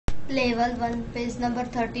Level 1, page number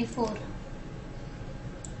 34.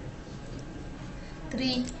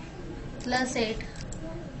 3 plus 8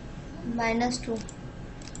 minus 2.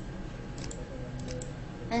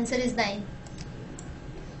 Answer is 9.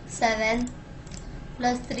 7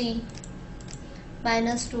 plus 3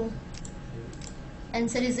 minus 2.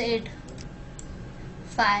 Answer is 8.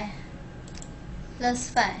 5 plus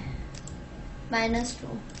 5 minus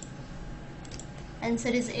 2. Answer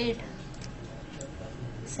is 8.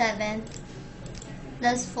 7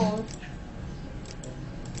 plus 4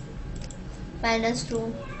 minus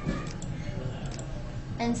 2.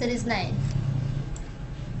 Answer is 9.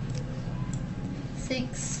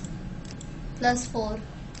 6 plus 4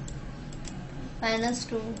 minus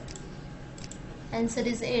 2. Answer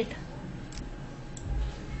is 8.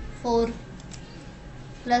 4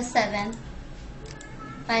 plus 7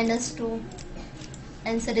 minus 2.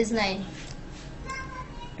 Answer is 9.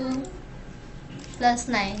 2 plus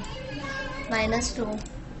 9 minus 2.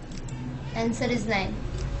 Answer is 9.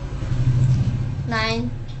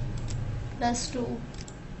 9 plus 2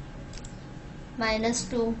 minus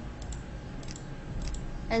 2.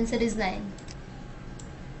 Answer is 9.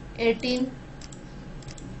 18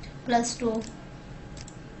 plus 2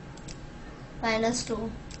 minus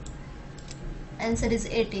 2. Answer is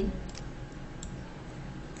 18.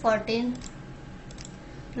 14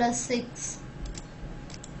 plus 6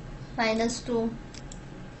 minus 2.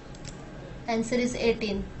 Answer is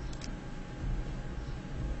 18.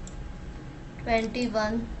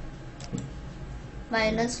 21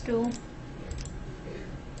 minus 2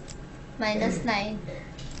 minus 9.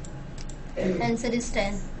 Answer is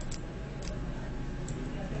 10.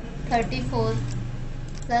 34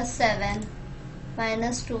 plus 7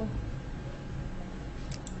 minus 2.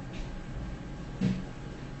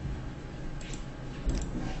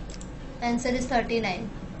 Answer is 39.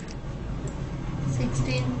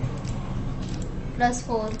 16 plus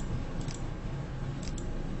 4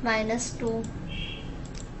 minus 2.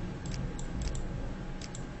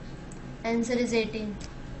 Answer is 18.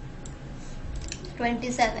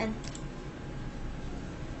 27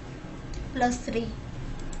 plus 3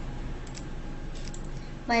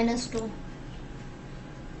 minus 2.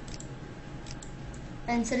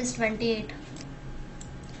 Answer is 28.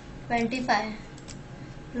 25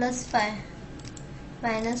 plus 5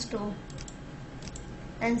 minus 2.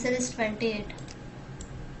 Answer is 28.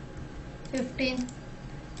 15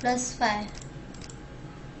 plus 5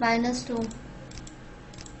 minus 2.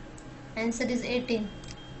 Answer is 18.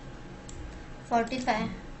 45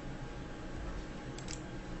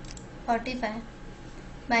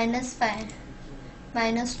 minus 5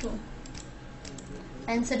 minus 2.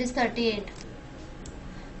 Answer is 38.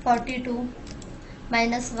 42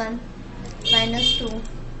 minus 1 minus 2.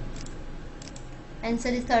 Answer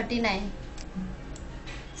is 39.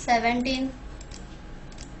 17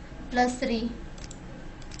 plus 3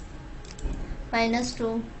 minus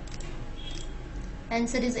 2.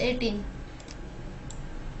 Answer is 18.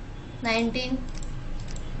 19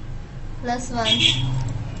 plus 1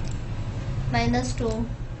 minus 2.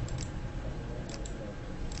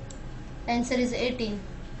 Answer is 18.